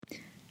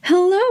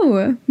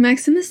Hello!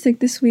 Maxim is sick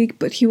this week,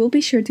 but he will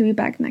be sure to be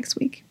back next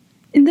week.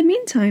 In the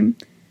meantime,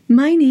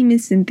 my name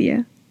is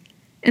Cynthia,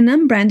 and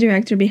I'm brand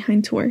director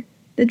behind Tour,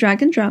 the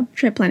drag and drop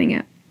trip planning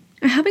app.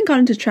 I haven't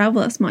gotten to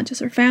travel as much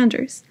as our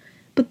founders,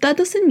 but that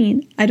doesn't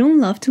mean I don't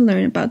love to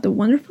learn about the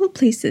wonderful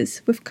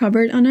places we've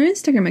covered on our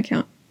Instagram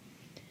account.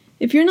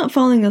 If you're not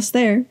following us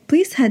there,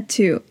 please head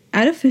to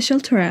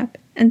 @officialtourapp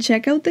and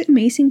check out the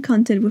amazing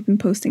content we've been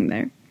posting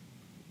there.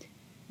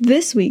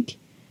 This week,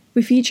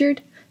 we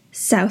featured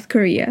South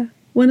Korea,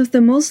 one of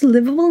the most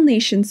livable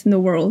nations in the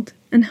world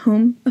and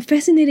home of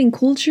fascinating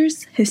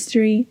cultures,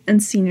 history,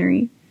 and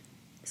scenery.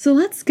 So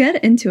let's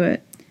get into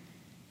it.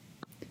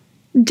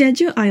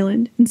 Jeju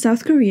Island in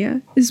South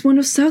Korea is one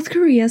of South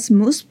Korea's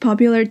most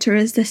popular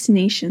tourist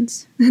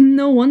destinations.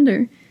 No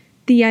wonder.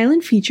 The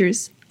island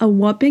features a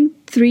whopping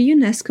 3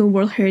 UNESCO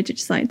World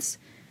Heritage Sites,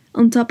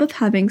 on top of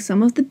having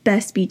some of the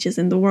best beaches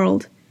in the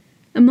world.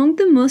 Among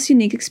the most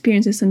unique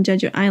experiences on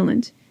Jeju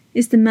Island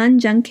is the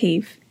Manjang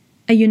Cave,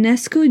 a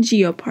UNESCO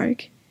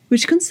geopark,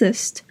 which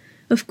consists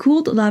of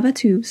cooled lava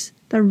tubes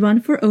that run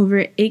for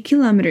over 8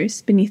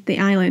 kilometers beneath the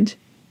island.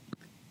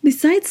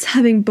 Besides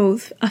having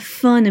both a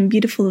fun and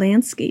beautiful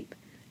landscape,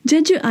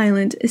 Jeju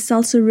Island is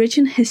also rich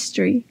in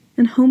history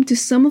and home to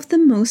some of the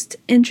most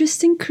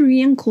interesting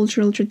Korean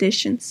cultural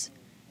traditions.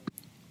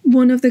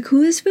 One of the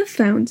coolest we've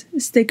found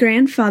is the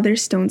Grandfather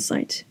Stone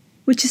Site,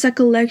 which is a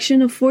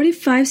collection of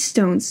 45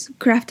 stones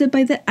crafted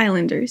by the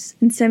islanders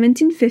in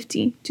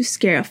 1750 to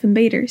scare off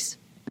invaders.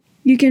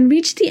 You can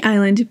reach the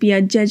island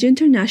via Jeju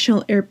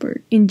International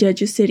Airport in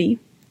Jeju City.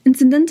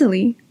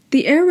 Incidentally,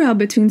 the air route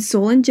between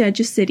Seoul and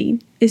Jeju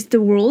City is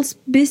the world's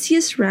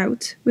busiest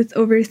route, with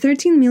over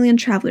 13 million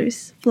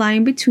travelers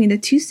flying between the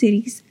two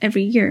cities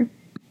every year.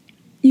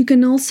 You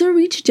can also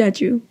reach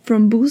Jeju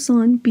from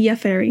Busan via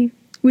ferry,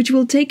 which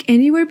will take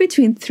anywhere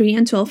between 3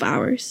 and 12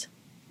 hours.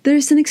 There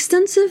is an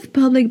extensive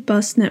public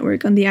bus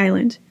network on the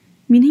island,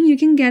 meaning you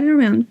can get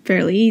around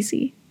fairly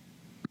easy.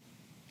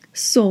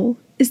 Seoul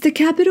is the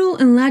capital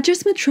and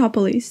largest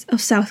metropolis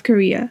of South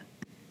Korea.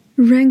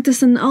 Ranked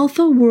as an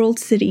Alpha World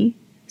City,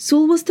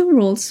 Seoul was the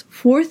world's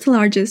 4th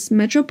largest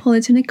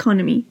metropolitan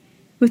economy,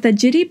 with a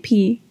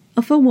GDP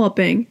of a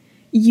whopping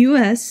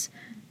US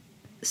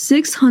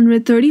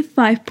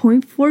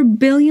 $635.4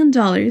 billion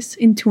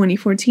in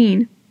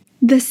 2014.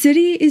 The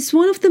city is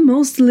one of the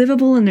most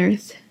livable on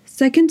Earth,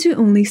 second to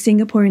only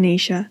Singapore in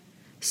Asia.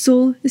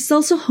 Seoul is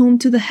also home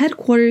to the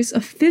headquarters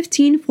of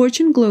 15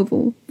 Fortune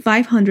Global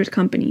 500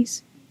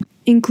 companies,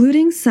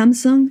 including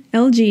Samsung,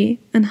 LG,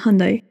 and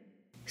Hyundai.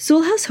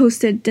 Seoul has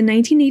hosted the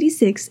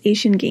 1986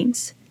 Asian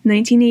Games,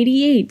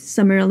 1988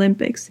 Summer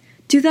Olympics,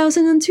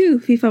 2002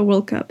 FIFA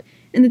World Cup,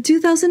 and the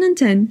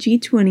 2010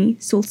 G20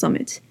 Seoul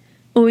Summit,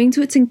 owing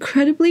to its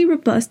incredibly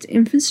robust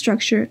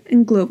infrastructure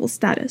and global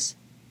status.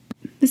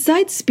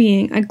 Besides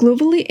being a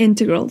globally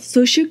integral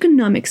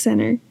socioeconomic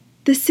center,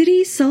 the city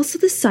is also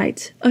the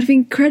site of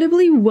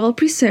incredibly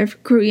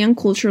well-preserved Korean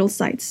cultural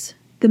sites.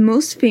 The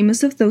most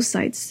famous of those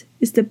sites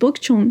is the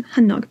Bokchon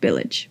Hanok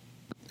Village,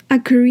 a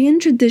Korean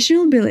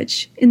traditional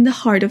village in the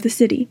heart of the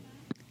city.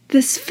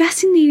 This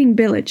fascinating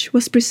village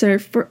was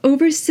preserved for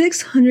over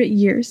 600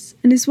 years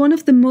and is one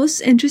of the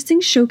most interesting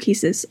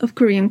showcases of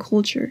Korean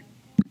culture.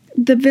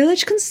 The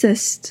village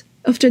consists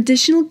of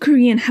traditional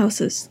Korean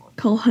houses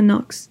called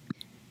hanoks,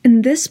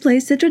 and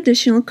displays the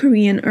traditional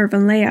Korean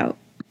urban layout,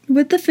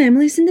 with the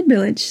families in the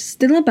village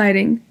still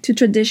abiding to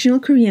traditional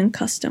Korean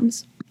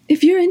customs.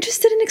 If you're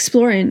interested in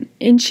exploring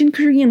ancient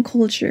Korean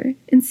culture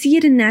and see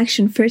it in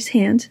action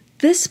firsthand,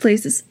 this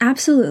place is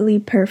absolutely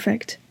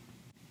perfect.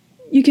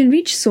 You can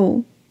reach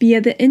Seoul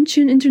via the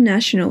Incheon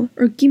International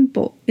or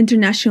Gimpo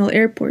International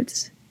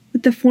airports,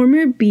 with the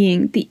former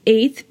being the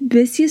 8th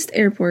busiest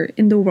airport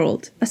in the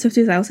world as of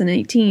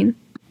 2018.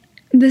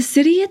 The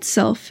city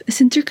itself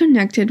is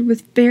interconnected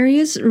with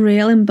various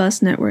rail and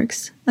bus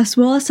networks, as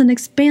well as an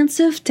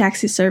expansive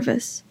taxi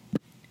service.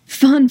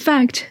 Fun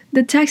fact,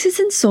 the taxis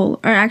in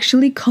Seoul are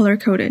actually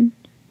color-coded,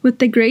 with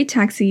the gray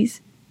taxis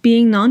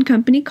being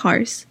non-company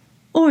cars,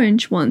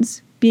 orange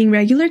ones being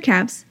regular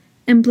cabs,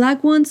 and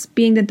black ones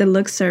being the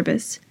deluxe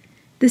service.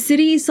 The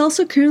city is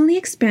also currently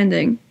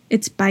expanding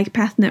its bike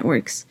path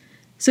networks,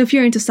 so if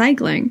you're into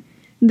cycling,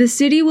 the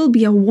city will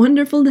be a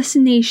wonderful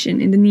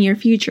destination in the near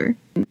future.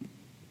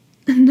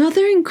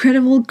 Another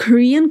incredible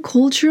Korean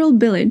cultural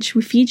village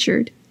we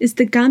featured is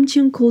the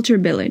Gamcheon Culture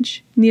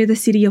Village near the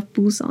city of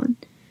Busan.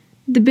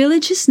 The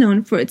village is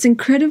known for its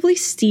incredibly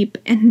steep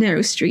and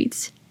narrow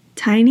streets,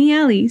 tiny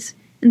alleys,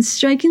 and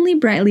strikingly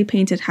brightly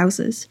painted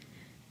houses.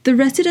 The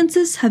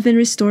residences have been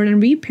restored and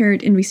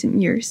repaired in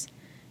recent years,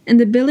 and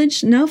the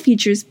village now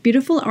features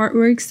beautiful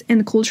artworks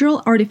and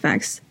cultural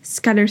artifacts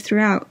scattered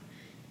throughout.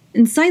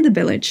 Inside the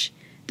village,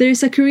 there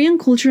is a Korean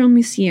cultural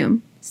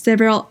museum,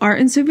 several art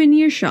and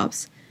souvenir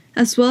shops,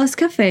 as well as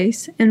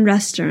cafes and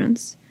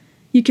restaurants.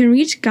 You can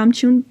reach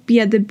Gamcheon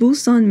via the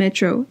Busan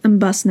Metro and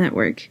bus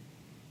network.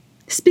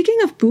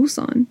 Speaking of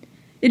Busan,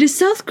 it is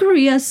South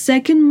Korea's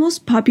second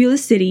most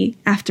populous city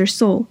after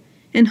Seoul,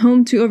 and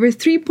home to over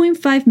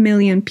 3.5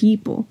 million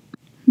people.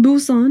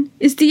 Busan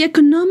is the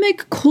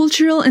economic,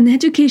 cultural, and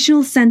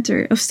educational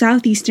center of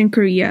southeastern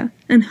Korea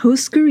and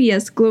hosts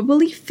Korea's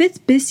globally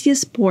fifth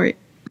busiest port.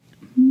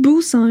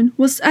 Busan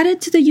was added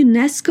to the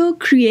UNESCO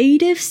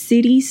Creative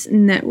Cities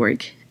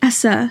Network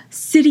as a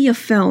City of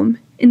Film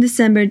in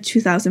December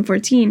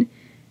 2014,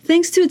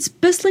 thanks to its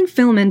bustling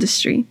film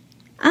industry.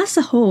 As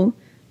a whole,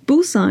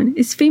 Busan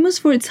is famous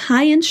for its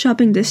high-end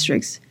shopping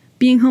districts,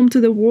 being home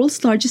to the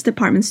world's largest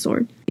department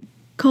store,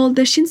 called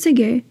the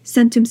Shinsegae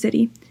Centrum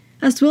City,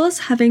 as well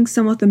as having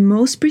some of the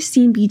most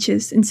pristine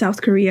beaches in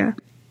South Korea.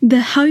 The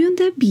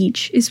Haeundae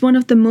Beach is one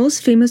of the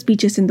most famous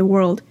beaches in the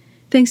world,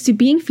 thanks to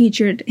being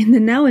featured in the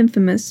now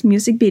infamous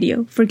music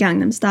video for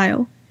Gangnam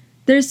Style.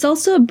 There is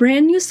also a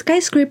brand new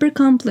skyscraper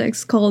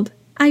complex called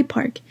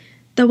iPark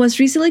that was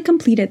recently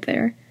completed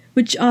there,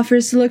 which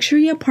offers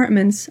luxury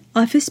apartments,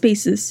 office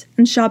spaces,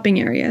 and shopping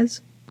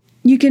areas.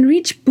 You can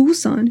reach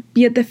Busan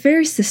via the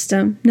ferry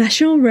system,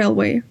 National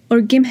Railway, or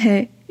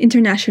Gimhae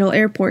International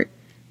Airport.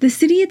 The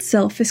city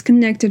itself is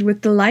connected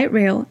with the light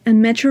rail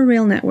and metro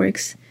rail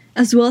networks,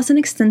 as well as an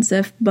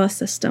extensive bus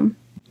system.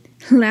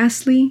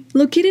 Lastly,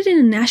 located in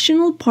a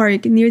national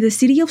park near the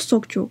city of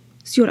Sokcho,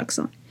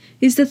 Seoraksan,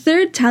 is the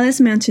third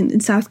tallest mountain in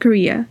South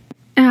Korea,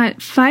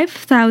 at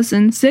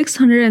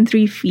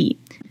 5,603 feet,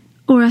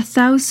 or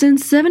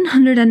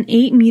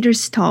 1,708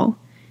 meters tall.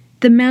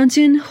 The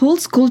mountain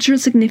holds cultural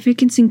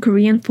significance in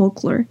Korean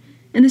folklore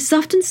and is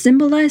often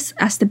symbolized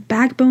as the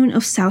backbone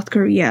of South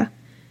Korea.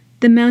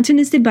 The mountain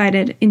is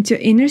divided into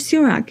Inner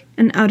Seorak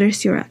and Outer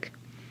Seorak,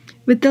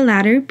 with the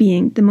latter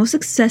being the most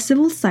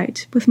accessible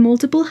site with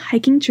multiple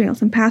hiking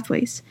trails and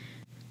pathways.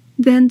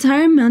 The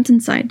entire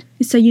mountainside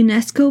is a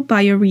UNESCO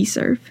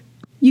bioreserve.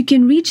 You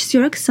can reach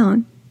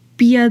Seoraksan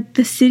via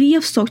the city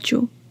of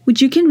Sokcho,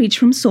 which you can reach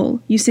from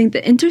Seoul using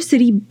the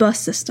intercity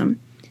bus system.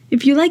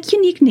 If you like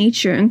unique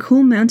nature and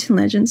cool mountain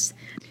legends,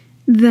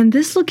 then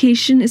this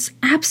location is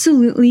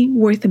absolutely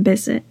worth a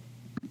visit.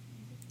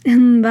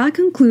 And that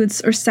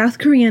concludes our South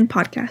Korean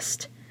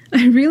podcast.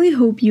 I really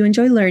hope you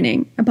enjoy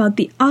learning about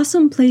the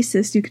awesome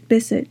places you could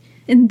visit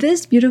in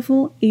this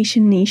beautiful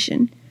Asian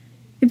nation.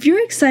 If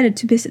you're excited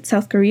to visit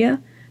South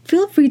Korea,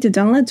 feel free to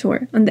download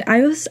Tour on the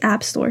iOS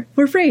App Store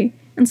for free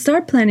and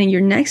start planning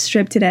your next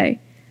trip today.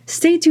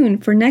 Stay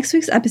tuned for next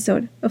week's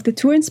episode of the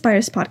Tour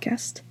Inspires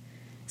podcast.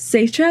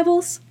 Safe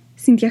travels,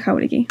 Cynthia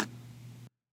Jauregui.